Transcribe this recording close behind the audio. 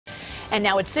And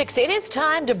now at 6, it is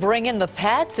time to bring in the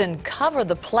pets and cover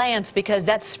the plants because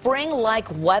that spring-like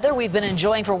weather we've been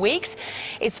enjoying for weeks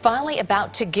is finally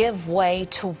about to give way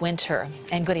to winter.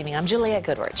 And good evening, I'm Juliette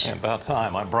Goodrich. About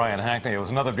time. I'm Brian Hackney. It was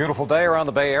another beautiful day around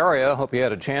the Bay Area. Hope you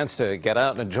had a chance to get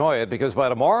out and enjoy it because by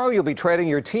tomorrow you'll be trading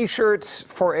your t-shirts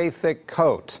for a thick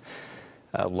coat.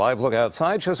 A live look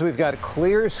outside shows we've got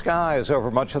clear skies over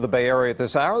much of the Bay Area at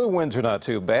this hour. The winds are not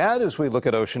too bad as we look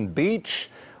at Ocean Beach.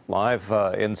 Live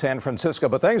in San Francisco,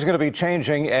 but things are going to be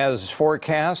changing as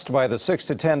forecast by the 6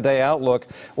 to 10 day outlook,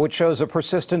 which shows a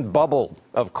persistent bubble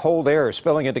of cold air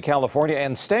spilling into California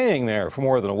and staying there for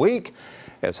more than a week.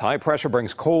 As high pressure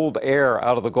brings cold air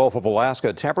out of the Gulf of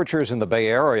Alaska, temperatures in the Bay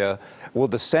Area will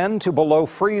descend to below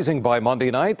freezing by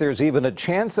Monday night. There's even a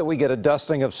chance that we get a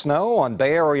dusting of snow on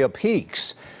Bay Area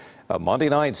peaks. Monday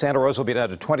night, Santa Rosa will be down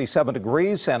to 27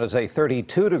 degrees, San Jose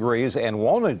 32 degrees, and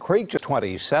Walnut Creek just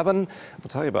 27. We'll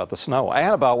tell you about the snow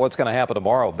and about what's going to happen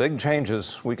tomorrow. Big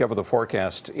changes. We cover the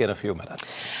forecast in a few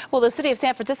minutes. Well, the city of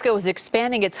San Francisco is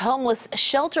expanding its homeless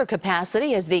shelter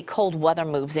capacity as the cold weather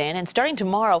moves in. And starting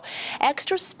tomorrow,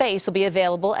 extra space will be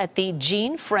available at the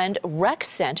Gene Friend Rec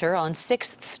Center on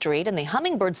 6th Street and the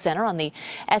Hummingbird Center on the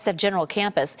SF General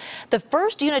Campus. The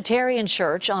First Unitarian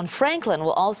Church on Franklin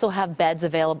will also have beds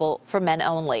available for men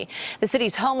only. The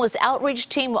city's homeless outreach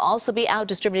team will also be out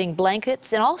distributing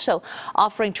blankets and also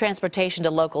offering transportation to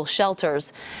local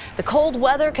shelters. The cold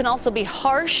weather can also be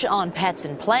harsh on pets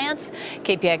and plants.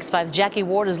 KPIX 5's Jackie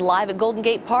Ward is live at Golden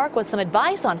Gate Park with some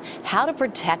advice on how to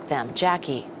protect them.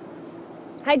 Jackie.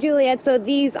 Hi, Juliette. So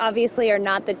these obviously are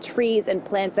not the trees and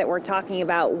plants that we're talking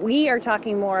about. We are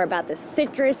talking more about the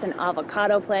citrus and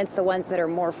avocado plants, the ones that are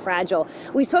more fragile.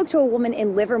 We spoke to a woman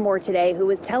in Livermore today who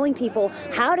was telling people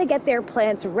how to get their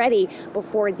plants ready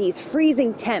before these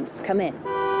freezing temps come in.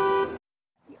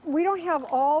 We don't have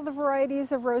all the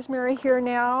varieties of rosemary here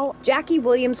now. Jackie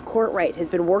Williams-Courtwright has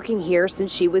been working here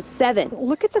since she was 7.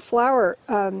 Look at the flower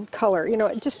color. You know,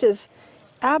 it just is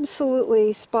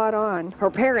absolutely spot on.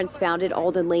 Her parents founded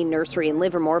Alden Lane Nursery in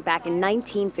Livermore back in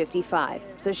 1955.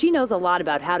 So she knows a lot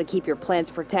about how to keep your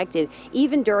plants protected,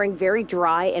 even during very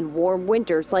dry and warm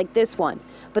winters like this one.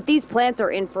 But these plants are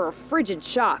in for a frigid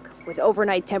shock, with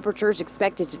overnight temperatures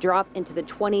expected to drop into the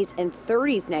 20s and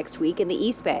 30s next week in the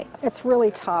East Bay. It's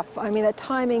really tough. I mean, the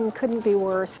timing couldn't be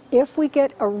worse. If we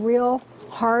get a real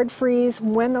hard freeze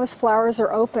when those flowers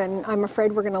are open, I'm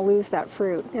afraid we're going to lose that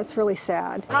fruit. It's really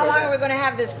sad. How long are we going to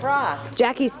have this frost?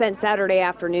 Jackie spent Saturday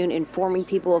afternoon informing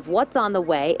people of what's on the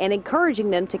way and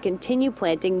encouraging them to continue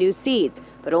planting new seeds,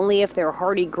 but only if they're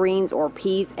hardy greens or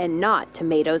peas and not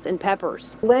tomatoes and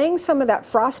peppers. Laying some of that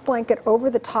frost blanket over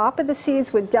the top of the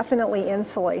seeds would definitely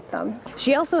insulate them.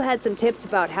 She also had some tips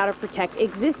about how to protect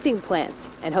existing plants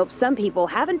and hopes some people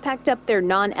haven't packed up their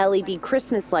non-LED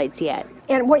Christmas lights yet.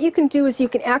 And what you can do is you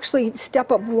can actually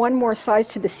step up one more size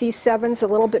to the C7s, a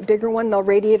little bit bigger one. They'll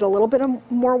radiate a little bit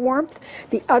more warmth.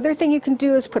 The other thing you can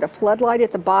do is put a floodlight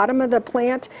at the bottom of the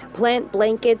plant. Plant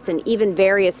blankets and even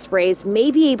various sprays may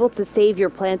be able to save your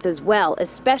plants as well,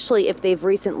 especially if they've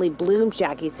recently bloomed,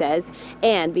 Jackie says.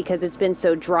 And because it's been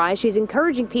so dry, she's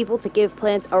encouraging people to give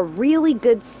plants a really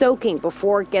good soaking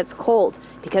before it gets cold,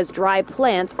 because dry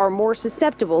plants are more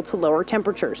susceptible to lower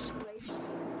temperatures.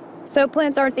 So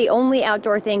plants aren't the only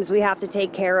outdoor things we have to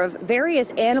take care of.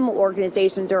 Various animal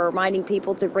organizations are reminding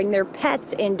people to bring their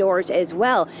pets indoors as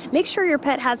well. Make sure your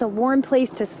pet has a warm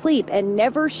place to sleep and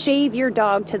never shave your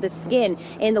dog to the skin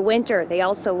in the winter. They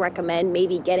also recommend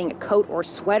maybe getting a coat or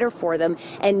sweater for them,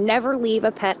 and never leave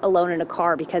a pet alone in a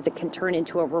car because it can turn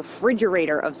into a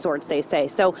refrigerator of sorts, they say.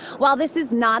 So while this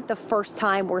is not the first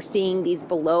time we're seeing these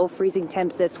below freezing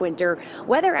temps this winter,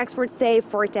 weather experts say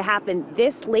for it to happen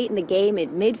this late in the game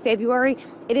in mid-February,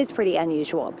 it is pretty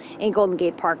unusual. In Golden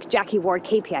Gate Park, Jackie Ward,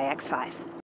 KPIX 5.